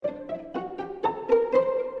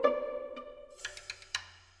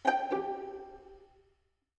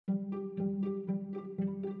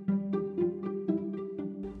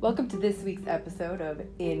Welcome to this week's episode of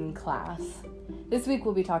In Class. This week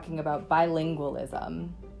we'll be talking about bilingualism.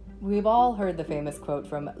 We've all heard the famous quote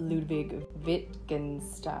from Ludwig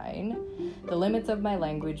Wittgenstein, "The limits of my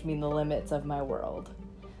language mean the limits of my world."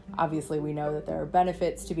 Obviously, we know that there are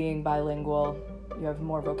benefits to being bilingual. You have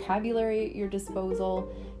more vocabulary at your disposal.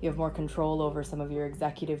 You have more control over some of your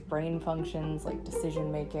executive brain functions like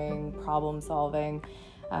decision-making, problem-solving.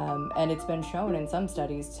 And it's been shown in some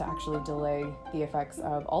studies to actually delay the effects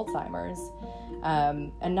of Alzheimer's.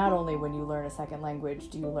 And not only when you learn a second language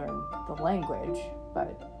do you learn the language,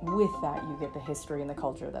 but with that you get the history and the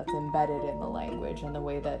culture that's embedded in the language and the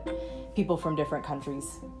way that people from different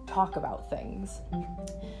countries talk about things.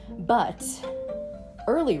 But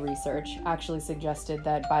early research actually suggested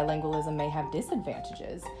that bilingualism may have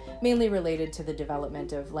disadvantages, mainly related to the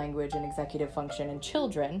development of language and executive function in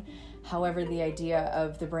children. However, the idea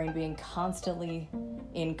of the brain being constantly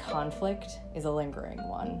in conflict is a lingering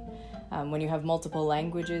one. When you have multiple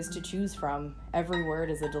languages to choose from, every word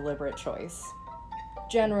is a deliberate choice.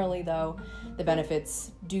 Generally, though, the benefits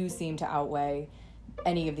do seem to outweigh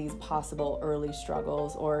any of these possible early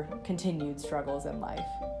struggles or continued struggles in life.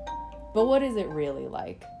 But what is it really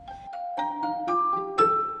like?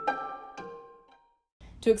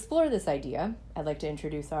 To explore this idea, I'd like to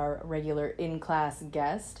introduce our regular in-class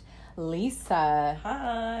guest, Lisa.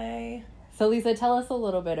 Hi. So Lisa, tell us a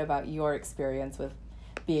little bit about your experience with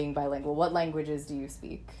being bilingual. What languages do you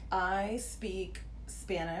speak? I speak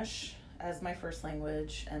Spanish as my first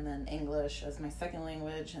language, and then English as my second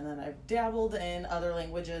language, and then I've dabbled in other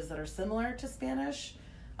languages that are similar to Spanish.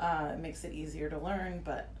 It makes it easier to learn,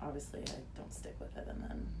 but obviously I don't stick with it, and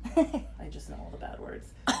then I just know all the bad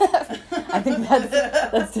words. I think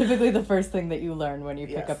that's typically the first thing that you learn when you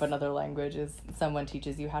pick Yes. up another language is someone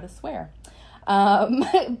teaches you how to swear.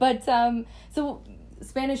 So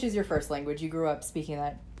Spanish is your first language. You grew up speaking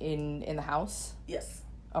that in the house? Yes.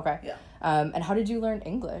 Okay. Yeah. And how did you learn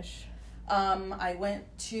English? I went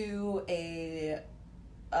to a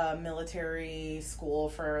military school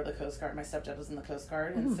for the Coast Guard. My stepdad was in the Coast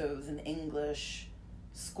Guard, and so it was an English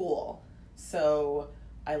school. So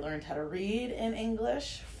I learned how to read in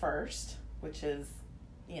English first, which is,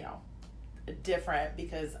 different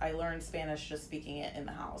because I learned Spanish just speaking it in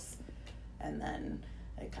the house. And then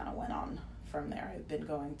it kind of went on from there. I've been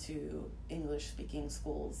going to English-speaking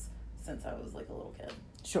schools since I was like a little kid.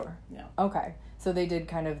 Sure. Yeah. Okay. So they did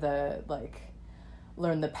kind of the,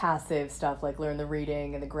 learn the passive stuff, learn the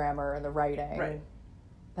reading and the grammar and the writing. Right.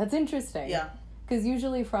 That's interesting. Yeah. Because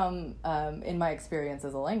usually from, in my experience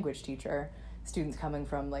as a language teacher, students coming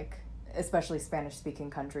from, especially Spanish-speaking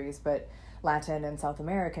countries, but Latin and South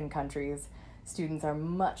American countries, students are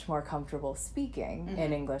much more comfortable speaking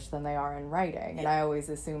in English than they are in writing. And I always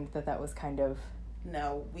assumed that was kind of...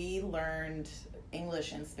 No, we learned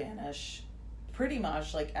English and Spanish pretty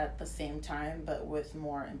much at the same time, but with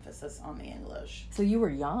more emphasis on the English. So you were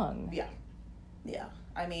young. Yeah.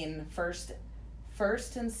 I mean, first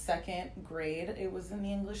and second grade it was in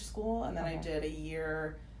the English school, and then I did a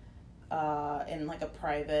year in a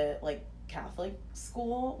private Catholic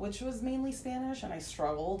school, which was mainly Spanish, and I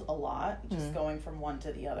struggled a lot just going from one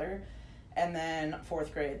to the other. And then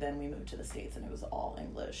fourth grade, then we moved to the States, and it was all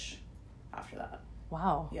English after that.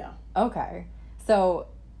 Wow. Yeah. Okay. So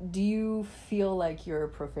do you feel like you're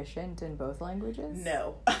proficient in both languages?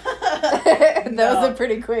 No. That was a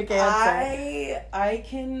pretty quick answer. I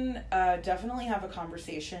can definitely have a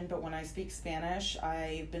conversation, but when I speak Spanish,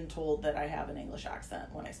 I've been told that I have an English accent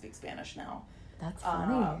when I speak Spanish now. That's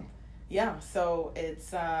funny. Yeah, so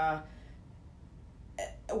it's when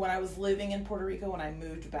I was living in Puerto Rico, when I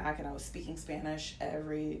moved back and I was speaking Spanish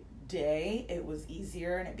every day, it was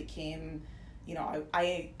easier, and it became,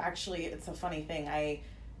 I actually, it's a funny thing, I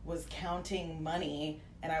was counting money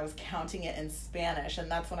and I was counting it in Spanish,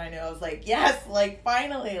 and that's when I knew I was yes,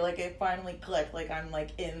 finally, it finally clicked, I'm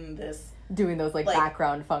in this doing those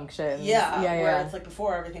background functions. Yeah, where it's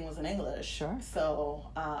before everything was in English. Sure. So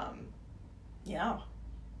yeah.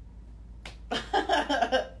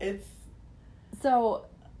 So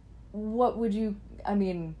what would you,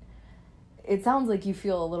 it sounds like you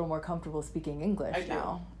feel a little more comfortable speaking English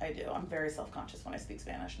now. I do. I'm very self-conscious when I speak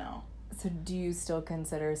Spanish now. So do you still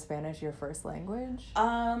consider Spanish your first language?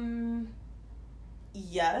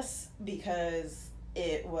 Yes, because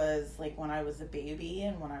it was when I was a baby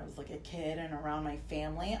and when I was a kid and around my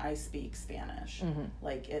family, I speak Spanish.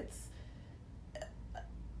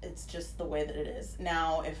 It's just the way that it is.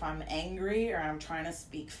 Now, if I'm angry or I'm trying to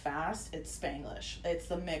speak fast, it's Spanglish. It's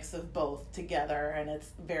the mix of both together, and it's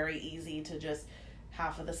very easy to just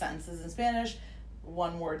half of the sentences in Spanish,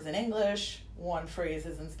 one word's in English, one phrase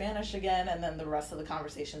is in Spanish again, and then the rest of the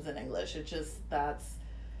conversation's in English. It just, that's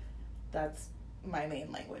my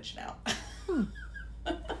main language now.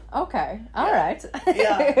 Okay. All right.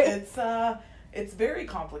 Yeah, it's very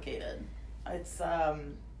complicated.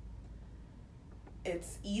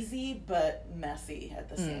 It's easy but messy at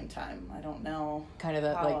the same time. I don't know. Kind of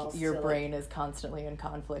that, like, your brain is constantly in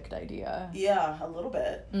conflict idea. Yeah, a little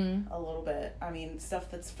bit. A little bit. I mean,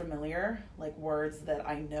 stuff that's familiar, like words that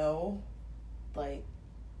I know, like,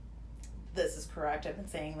 this is correct, I've been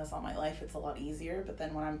saying this all my life, it's a lot easier. But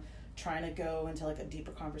then when I'm trying to go into, like, a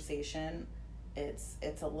deeper conversation, it's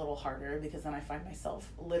a little harder, because then I find myself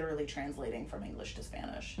literally translating from English to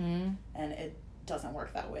Spanish. And it doesn't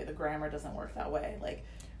work that way. The grammar doesn't work that way. Like,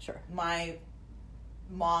 sure, my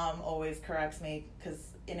mom always corrects me, because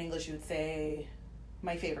in English you would say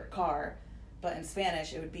my favorite car, but in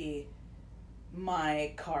Spanish it would be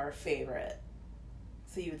my car favorite.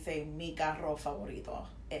 So you would say mi carro favorito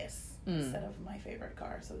es instead of my favorite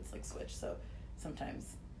car. So it's like switch. So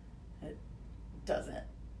sometimes it doesn't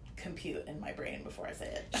compute in my brain before I say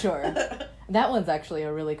it. Sure. That one's actually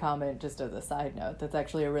a really common, just as a side note, that's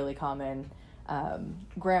actually a really common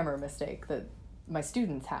grammar mistake that my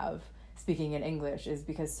students have speaking in English, is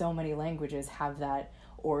because so many languages have that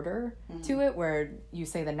order to it, where you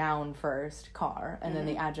say the noun first, car, and then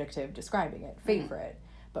the adjective describing it, favorite.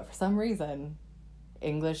 But for some reason,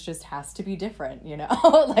 English just has to be different, you know?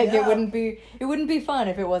 Like, it wouldn't be fun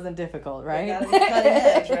if it wasn't difficult, right? You gotta be cutting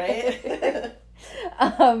edge, right?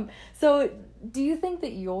 So do you think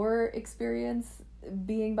that your experience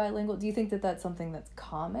being bilingual, do you think that that's something that's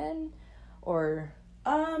common, or?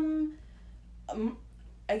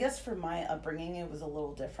 I guess for my upbringing, it was a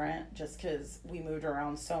little different, just because we moved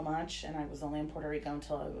around so much, and I was only in Puerto Rico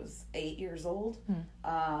until I was 8 years old.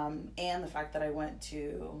 And the fact that I went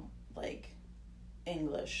to, like,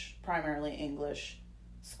 primarily English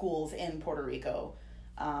schools in Puerto Rico.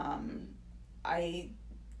 I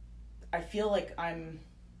feel like I'm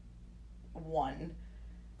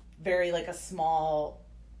very, like, a small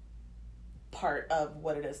part of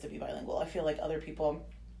what it is to be bilingual. I feel like other people,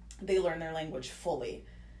 they learn their language fully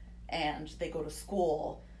and they go to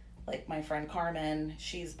school. Like my friend Carmen,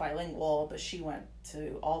 she's bilingual, but she went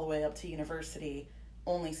all the way up to university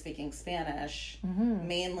only speaking Spanish,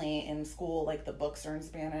 mainly in school. Like, the books are in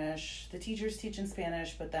Spanish, the teachers teach in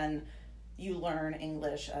Spanish, but then you learn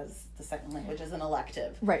English as the second language, as an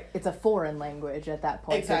elective. Right. It's a foreign language at that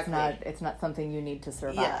point. Exactly. So it's not something you need to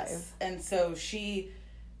survive. Yes. And so she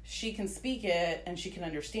can speak it and she can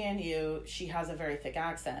understand you. She has a very thick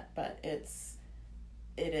accent, but it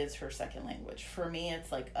is her second language. For me,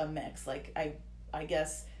 it's like a mix. Like, I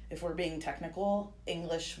guess if we're being technical,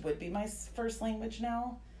 English would be my first language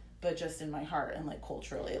now, but just in my heart and, like,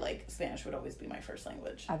 culturally, like, Spanish would always be my first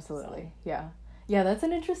language. Absolutely. So. Yeah, that's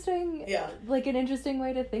an interesting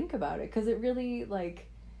way to think about it, because it really, like,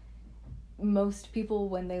 most people,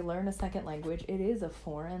 when they learn a second language, it is a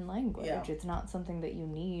foreign language. Yeah. It's not something that you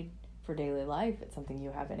need for daily life. It's something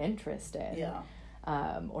you have an interest in. Yeah.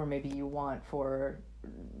 Or maybe you want for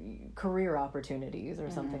career opportunities or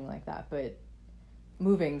something like that. But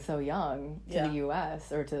moving so young to the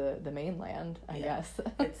U.S. or to the mainland, I guess.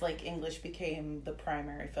 It's like English became the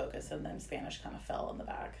primary focus, and then Spanish kind of fell in the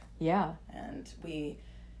back. Yeah. And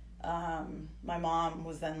my mom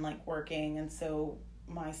was then, like, working, and so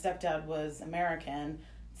my stepdad was American,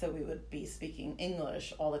 so we would be speaking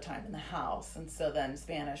English all the time in the house. And so then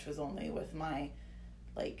Spanish was only with my,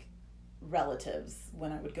 like, relatives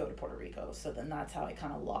when I would go to Puerto Rico. So then that's how I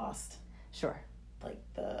kind of lost. Sure. Like,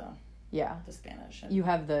 the Spanish. You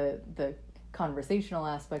have the conversational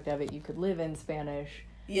aspect of it. You could live in Spanish.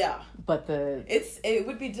 Yeah. But it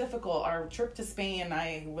would be difficult. Our trip to Spain,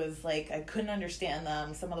 I was like, I couldn't understand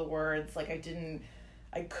them. Some of the words, like, I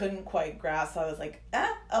couldn't quite grasp. I was like,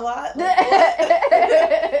 a lot. Like,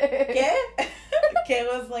 ¿Qué? ¿Qué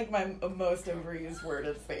was, like, my most overused word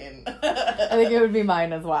in Spain. I think it would be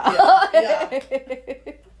mine as well. Yeah.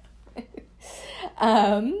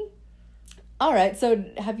 All right. So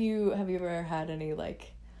have you ever had any,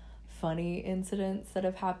 like, funny incidents that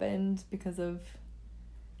have happened because of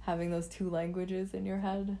having those two languages in your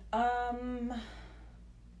head?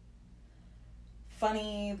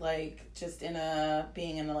 Funny, like, just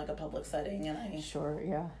being in like a public setting, and Sure,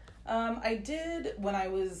 yeah. I did when I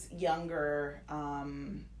was younger.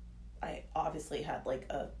 I obviously had, like,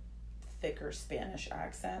 a thicker Spanish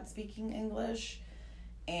accent speaking English,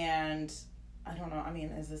 and I don't know. I mean,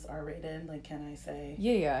 is this R-rated? Like, can I say?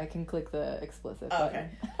 Yeah. I can click the explicit button. Okay.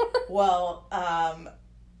 Well,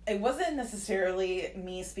 it wasn't necessarily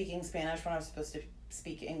me speaking Spanish when I was supposed to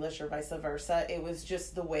speak English or vice versa. It was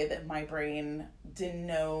just the way that my brain didn't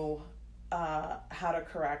know how to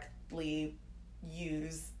correctly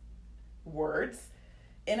use words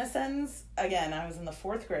in a sentence. Again, I was in the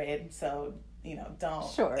 4th grade, so, don't.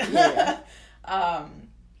 Sure. Yeah.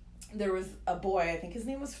 There was a boy, I think his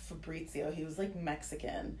name was Fabrizio. He was like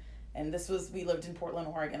Mexican. And we lived in Portland,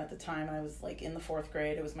 Oregon at the time. I was like in the 4th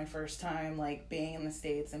grade. It was my first time like being in the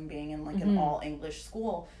States and being in like an all English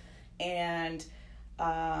school. And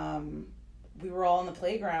we were all in the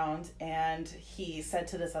playground, and he said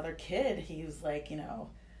to this other kid, he was like,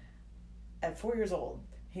 at 4 years old,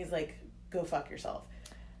 he's like, go fuck yourself.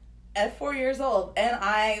 At 4 years old. And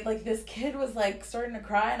I, like, this kid was like starting to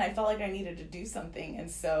cry, and I felt like I needed to do something. And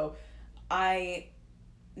so I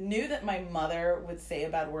knew that my mother would say a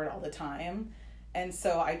bad word all the time. And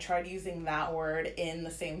so I tried using that word in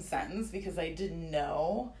the same sentence because I didn't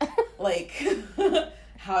know, like,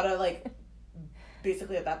 how to, like,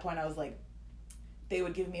 basically at that point I was like, they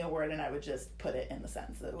would give me a word and I would just put it in the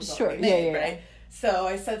sentence that it was already made, right? Yeah. So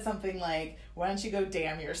I said something like, why don't you go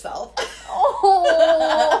damn yourself?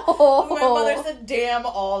 Oh. My mother said damn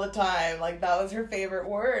all the time. Like, that was her favorite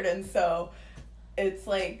word. And so it's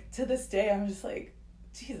like, to this day, I'm just like,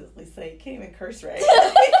 Jesus, Lisa, you can't even curse right.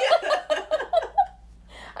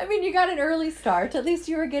 I mean, you got an early start. At least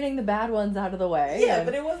you were getting the bad ones out of the way. Yeah,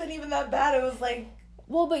 but it wasn't even that bad. It was like...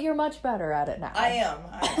 Well, but you're much better at it now. I am.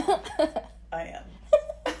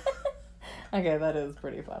 Okay, that is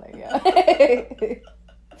pretty funny, yeah.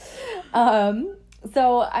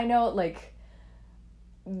 So I know, like,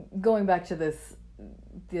 going back to this,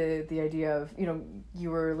 the idea of, you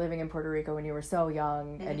were living in Puerto Rico when you were so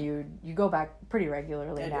young, and you go back pretty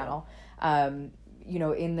regularly now. In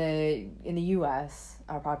the U.S.,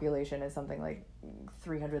 our population is something like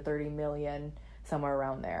 330 million, somewhere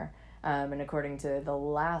around there. And according to the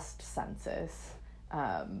last census,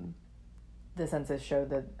 the census showed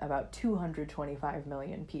that about 225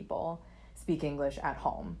 million people speak English at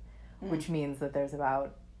home, which means that there's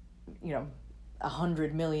about,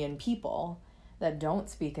 100 million people that don't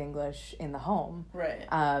speak English in the home. Right.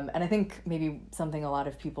 And I think maybe something a lot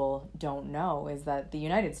of people don't know is that the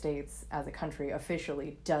United States as a country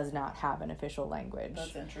officially does not have an official language.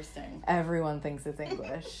 That's interesting. Everyone thinks it's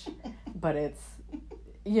English, but it's,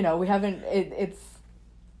 we haven't, it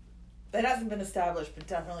hasn't been established, but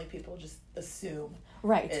definitely people just assume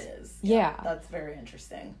it is. Yeah. That's very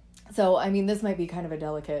interesting. So, I mean, this might be kind of a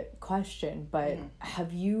delicate question, but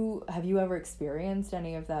have you ever experienced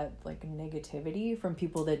any of that, like, negativity from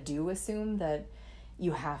people that do assume that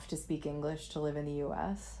you have to speak English to live in the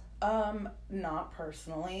U.S.? Not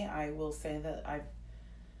personally. I will say that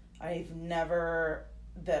I've never,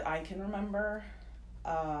 that I can remember,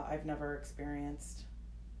 I've never experienced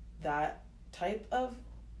that type of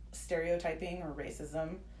stereotyping or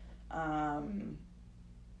racism.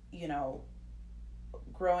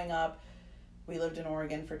 Growing up, we lived in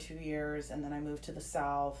Oregon for 2 years, and then I moved to the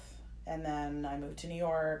South, and then I moved to New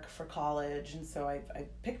York for college, and so I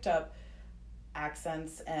picked up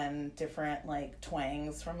accents and different, like,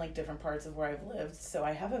 twangs from, like, different parts of where I've lived. So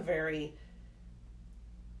I have a very,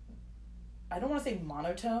 I don't want to say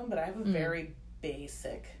monotone, but I have a very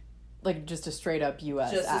basic, like, just a straight up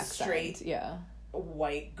U.S. just accent. A straight, yeah,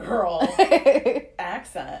 white girl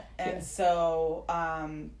accent. And so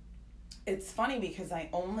it's funny because I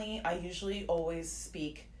usually always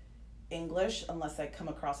speak English unless I come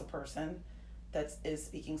across a person that is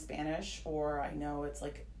speaking Spanish, or I know it's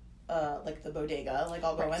like the bodega, like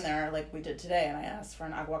I'll go in there like we did today and I asked for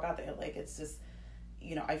an aguacate. Like, it's just,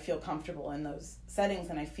 I feel comfortable in those settings,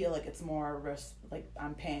 and I feel like it's more like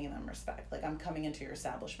I'm paying them respect. Like, I'm coming into your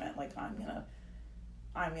establishment, like I'm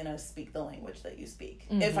gonna speak the language that you speak,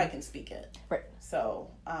 if I can speak it. Right.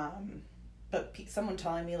 So, but someone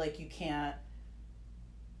telling me, like, you can't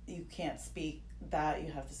speak that,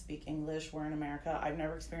 you have to speak English, we're in America. I've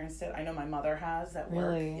never experienced it. I know my mother has at work.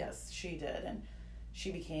 Really? Yes, she did, and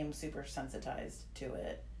she became super sensitized to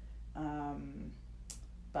it.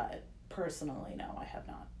 But personally, no, I have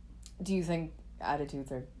not. Do you think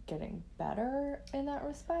attitudes are getting better in that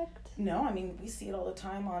respect? No, I mean, we see it all the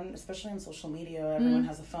time especially on social media. Everyone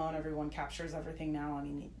has a phone, everyone captures everything now. I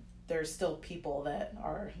mean, there's still people that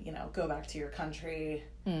are, go back to your country.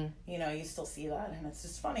 You still see that, and it's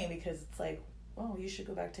just funny because it's like, well, you should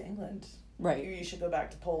go back to England. Right. You should go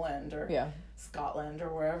back to Poland or Scotland or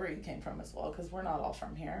wherever you came from as well, because we're not all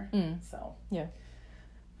from here. So. Yeah.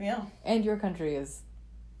 Yeah. And your country is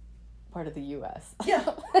part of the U.S. Yeah,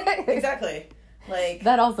 exactly. Like,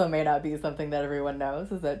 that also may not be something that everyone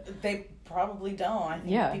knows, is that probably don't. I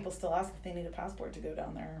think Yeah. people still ask if they need a passport to go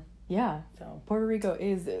down there. Yeah. So Puerto Rico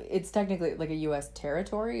it's technically like a U.S.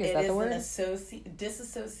 territory. Is that the word? It is an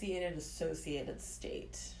disassociated associated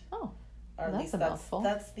state. Oh, Or at that's least a mouthful.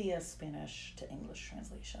 that's the Spanish to English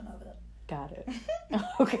translation of it. Got it.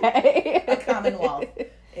 Okay. A commonwealth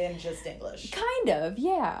in just English. Kind of,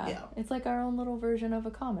 yeah. Yeah. It's like our own little version of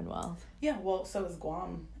a commonwealth. Yeah, well, so is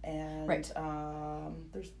Guam. And Right.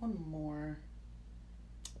 There's one more.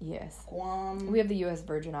 Yes. Guam. We have the U.S.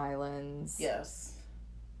 Virgin Islands. Yes.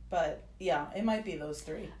 But yeah, it might be those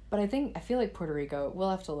three. But I feel like Puerto Rico, we'll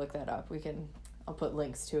have to look that up. I'll put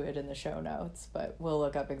links to it in the show notes, but we'll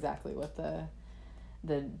look up exactly what the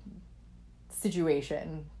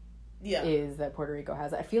situation Yeah. is that Puerto Rico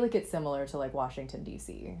has. I feel like it's similar to like Washington,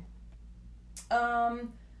 D.C.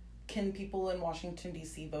 Can people in Washington,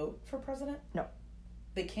 D.C. vote for president? No.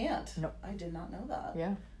 They can't? No. I did not know that.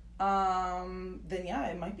 Yeah. Then yeah,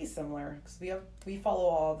 it might be similar because we follow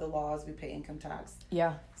all the laws. We pay income tax,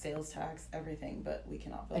 Yeah. sales tax, everything, but we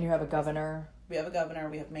cannot vote. And you have for a president. governor. We have a governor.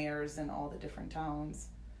 We have mayors in all the different towns,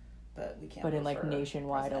 but we can't. But in vote like for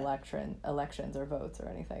nationwide president. elections or votes or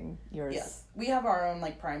anything, yours. Yes, we have our own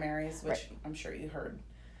like primaries, which Right. I'm sure you heard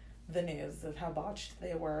the news of how botched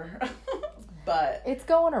they were. But It's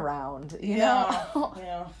going around, you know.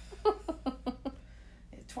 yeah.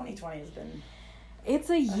 2020 has been. It's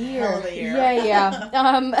a year. hell of a year.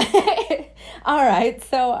 Yeah. All right.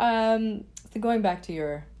 So going back to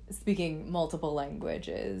your speaking multiple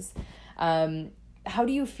languages, how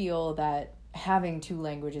do you feel that having two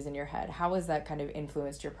languages in your head, how has that kind of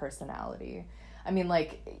influenced your personality? I mean,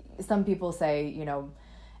 like some people say, you know,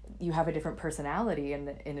 you have a different personality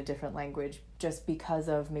in a different language just because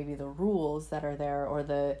of maybe the rules that are there or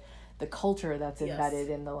the culture that's Yes. embedded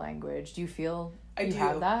in the language. Do you feel I you do.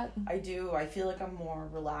 have that? I do. I feel like I'm more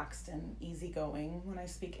relaxed and easygoing when I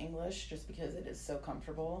speak English, just because it is so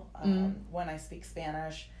comfortable. When I speak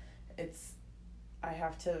Spanish, I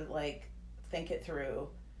have to like think it through,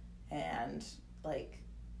 and like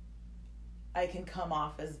I can come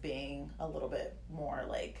off as being a little bit more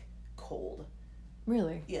like cold.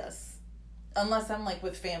 Really? Yes. Unless I'm like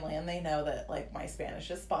with family and they know that like my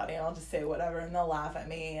Spanish is spotty, and I'll just say whatever and they'll laugh at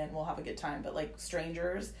me and we'll have a good time. But like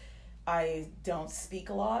strangers, I don't speak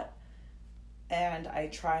a lot and I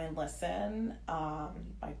try and listen.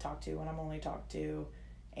 I talk to when I'm only talked to,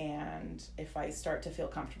 and if I start to feel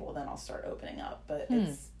comfortable, then I'll start opening up. But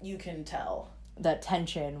you can tell. That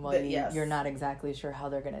tension while But yes. you're not exactly sure how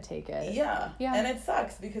they're going to take it. Yeah. Yeah. And it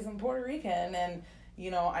sucks because I'm Puerto Rican and, you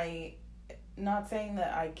know, not saying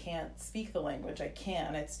that I can't speak the language. I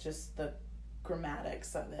can. It's just the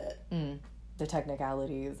grammatics of it. The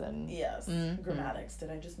technicalities and... Yes. Grammatics.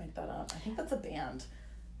 Did I just make that up? I think that's a band.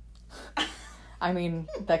 I mean,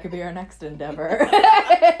 that could be our next endeavor.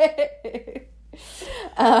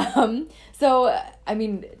 So, I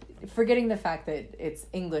mean, forgetting the fact that it's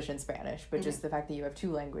English and Spanish, but just the fact that you have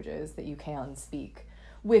two languages that you can speak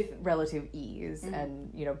with relative ease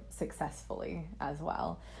and, you know, successfully as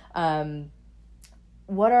well. How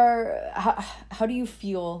do you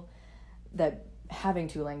feel that having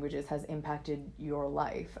two languages has impacted your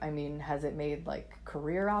life? I mean, has it made like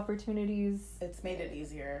career opportunities? It's made it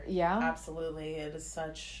easier. Yeah. Absolutely. It is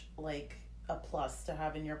such like a plus to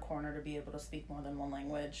have in your corner to be able to speak more than one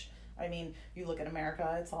language. I mean, you look at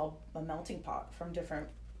America, it's all a melting pot from different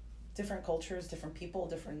cultures, different people,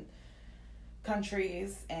 different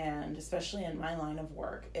countries, and especially in my line of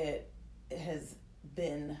work, it has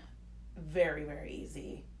been very, very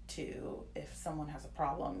easy to, if someone has a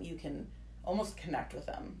problem, you can almost connect with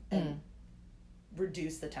them and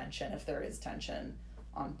reduce the tension if there is tension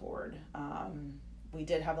on board. We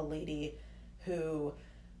did have a lady who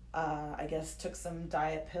I guess took some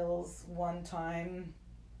diet pills one time.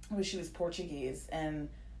 She was Portuguese, and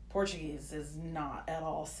Portuguese is not at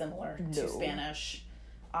all similar to Spanish.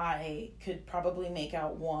 I could probably make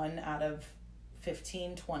out 1 out of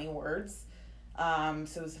 15, 20 words. So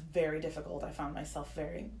it was very difficult. I found myself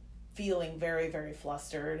feeling very, very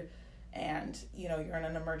flustered. And, you know, you're in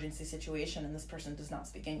an emergency situation and this person does not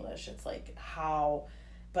speak English. It's like, how?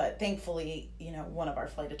 But thankfully, you know, one of our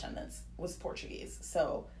flight attendants was Portuguese.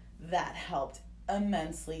 So that helped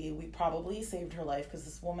immensely. We probably saved her life because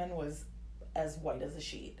this woman was as white as a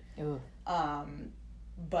sheet. Ooh.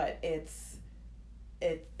 But it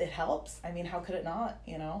helps. I mean, how could it not,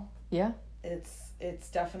 you know? Yeah. It's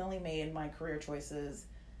definitely made my career choices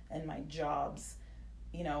and my jobs,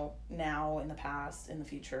 you know, now, in the past, in the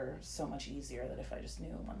future, so much easier than if I just knew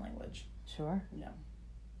one language. Sure. Yeah.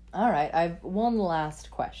 All right. I've one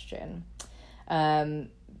last question. I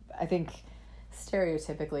think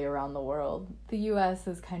stereotypically around the world, the U.S.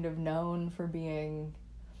 is kind of known for being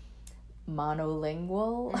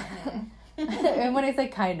monolingual. And when I say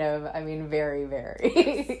kind of, I mean very,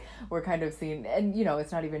 very. We're kind of seen, and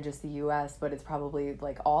it's not even just the U.S., but it's probably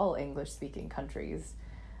like all English-speaking countries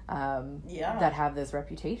that have this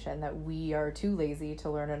reputation that we are too lazy to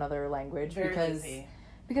learn another language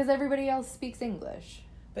because everybody else speaks English.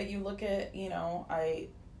 But you look at, you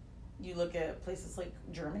look at places like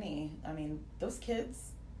Germany. I mean, those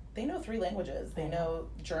kids, they know 3 languages. They know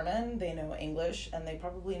German, they know English, and they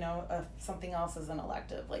probably know something else as an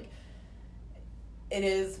elective. Like,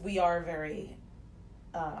 we are very,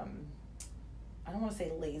 I don't want to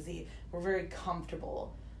say lazy. We're very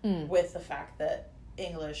comfortable with the fact that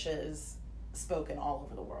English is spoken all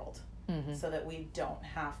over the world. Mm-hmm. So that we don't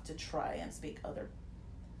have to try and speak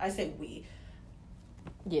I say we.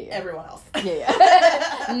 Yeah. Everyone else. Yeah.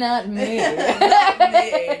 Not me. Not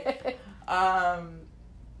me.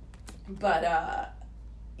 But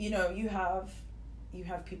you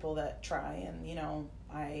have people that try, and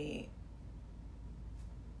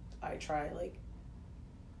I try, like,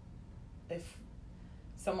 if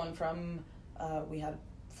someone from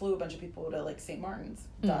flew a bunch of people to, like, St. Martin's,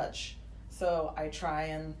 Dutch, so I try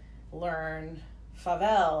and learn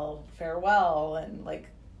favel, farewell, and, like,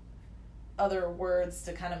 other words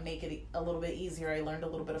to kind of make it a little bit easier. I learned a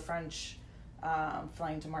little bit of French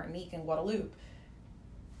flying to Martinique and Guadeloupe.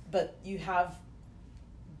 But you have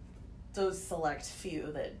those select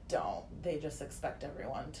few that don't. They just expect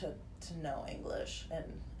everyone to know English, and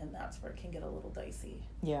that's where it can get a little dicey.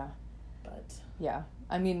 Yeah. But yeah.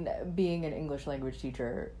 I mean, being an English language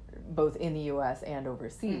teacher, both in the U.S. and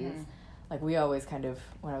overseas, like, we always kind of,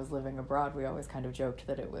 when I was living abroad, we always kind of joked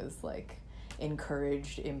that it was, like,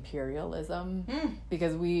 encouraged imperialism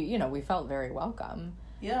because we felt very welcome.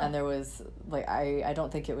 Yeah. And there was, like, I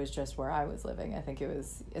don't think it was just where I was living. I think it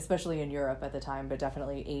was, especially in Europe at the time, but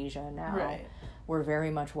definitely Asia now. Right. We're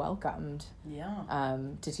very much welcomed. Yeah.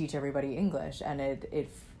 To teach everybody English. And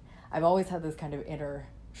I've always had this kind of inner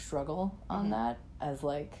struggle on that, as,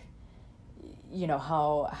 like,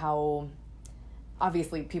 how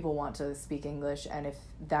obviously people want to speak English, and if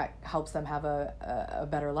that helps them have a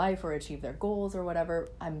better life or achieve their goals or whatever,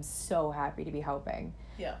 I'm so happy to be helping.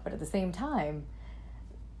 Yeah. But at the same time,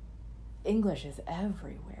 English is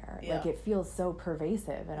everywhere. Yeah. Like, it feels so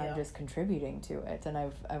pervasive, and I'm just contributing to it. And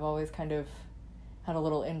I've always kind of had a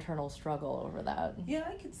little internal struggle over that. Yeah,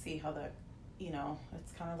 I could see how that,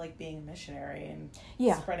 it's kind of like being a missionary and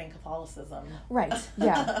spreading Catholicism. Right.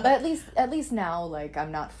 Yeah. But at least now, like,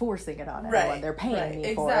 I'm not forcing it on everyone. Right. They're paying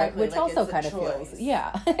me for it, which like, also kind of feels,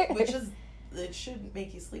 it should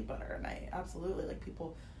make you sleep better. And I absolutely, like,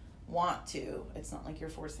 people want to. It's not like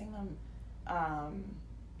you're forcing them.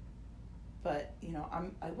 But,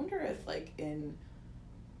 I wonder if, like, in,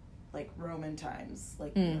 like, Roman times,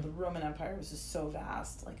 like, the Roman Empire was just so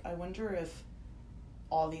vast. Like, I wonder if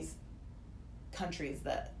all these countries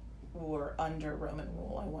that were under Roman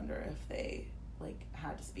rule, I wonder if they, like,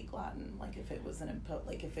 had to speak Latin, like, if it was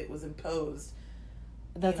imposed.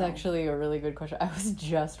 That's actually a really good question. I was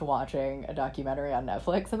just watching a documentary on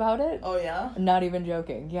Netflix about it. Oh yeah? Not even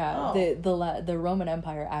joking. Yeah. Oh. The Roman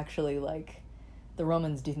Empire actually, like, the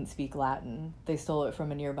Romans didn't speak Latin. They stole it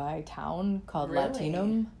from a nearby town called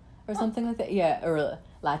Latinum or something like that. Yeah, or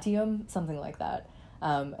Latium, something like that.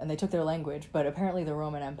 And they took their language, but apparently the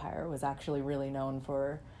Roman Empire was actually really known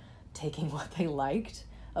for taking what they liked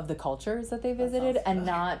of the cultures that they visited and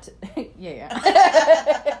not,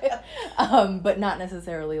 but not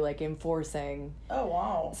necessarily, like, enforcing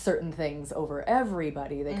certain things over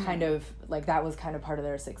everybody. They kind of, like, that was kind of part of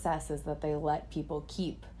their success, is that they let people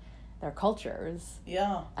keep their cultures.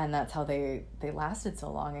 Yeah. And that's how they lasted so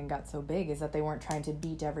long and got so big, is that they weren't trying to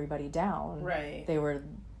beat everybody down. Right. They were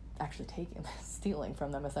actually stealing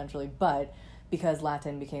from them, essentially. But because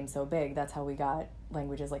Latin became so big, that's how we got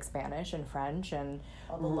languages like Spanish and French and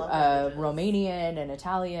Romanian and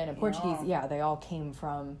Italian and Portuguese. Yeah, they all came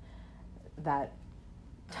from that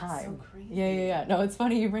time. That's so crazy. Yeah. No, it's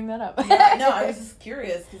funny you bring that up. Yeah, no, I was just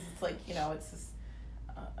curious, because it's like, it's just,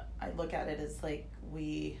 I look at it as, like,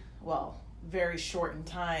 very short in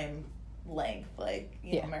time length. Like,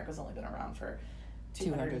 America's only been around for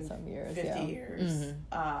 200 some years, 50 years.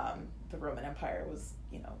 Mm-hmm. The Roman Empire was,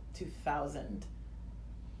 2000,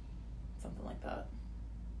 something like that.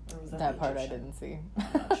 Or was that part I didn't see.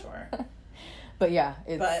 I'm not sure. But yeah,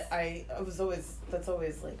 that's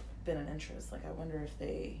always, like, been an interest. Like, I wonder if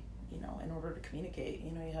they, in order to communicate,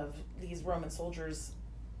 you have these Roman soldiers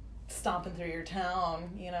stomping through your town,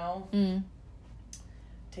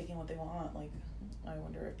 taking what they want. Like, I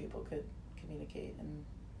wonder if people could communicate. And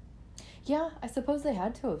Yeah, I suppose they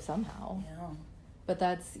had to have somehow. Yeah. But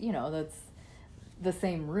that's, that's the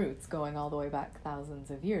same roots going all the way back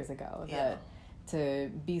thousands of years ago. Yeah. That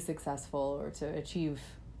to be successful or to achieve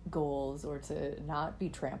goals or to not be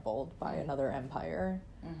trampled by another empire,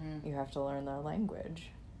 you have to learn their language.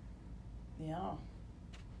 Yeah.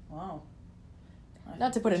 Wow.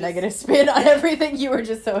 Not to put a negative spin on everything you were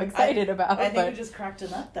just so excited about. I think we just cracked a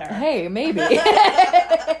nut there. Hey, maybe.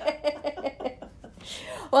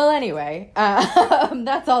 Well, anyway,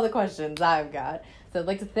 that's all the questions I've got. So I'd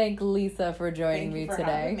like to thank Lisa for joining me today.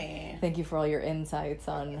 Having me. Thank you for all your insights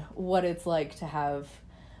on what it's like to have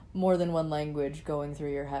more than one language going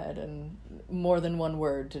through your head and more than one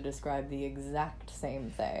word to describe the exact same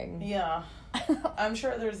thing. Yeah. I'm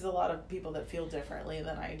sure there's a lot of people that feel differently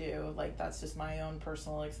than I do. Like, that's just my own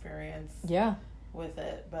personal experience with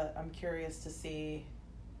it. But I'm curious to see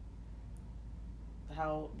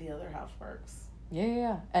how the other half works.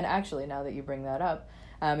 Yeah. And actually, now that you bring that up,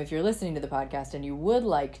 if you're listening to the podcast and you would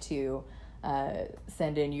like to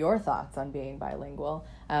send in your thoughts on being bilingual,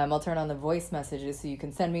 I'll turn on the voice messages so you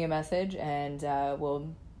can send me a message and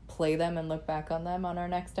we'll play them and look back on them on our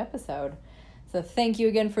next episode. So thank you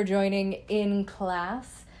again for joining In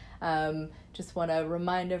Class. Just want to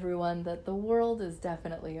remind everyone that the world is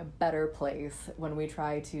definitely a better place when we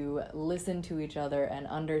try to listen to each other and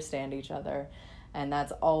understand each other. And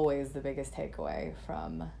that's always the biggest takeaway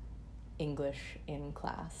from English in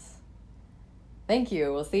Class. Thank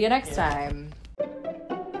you. We'll see you next time.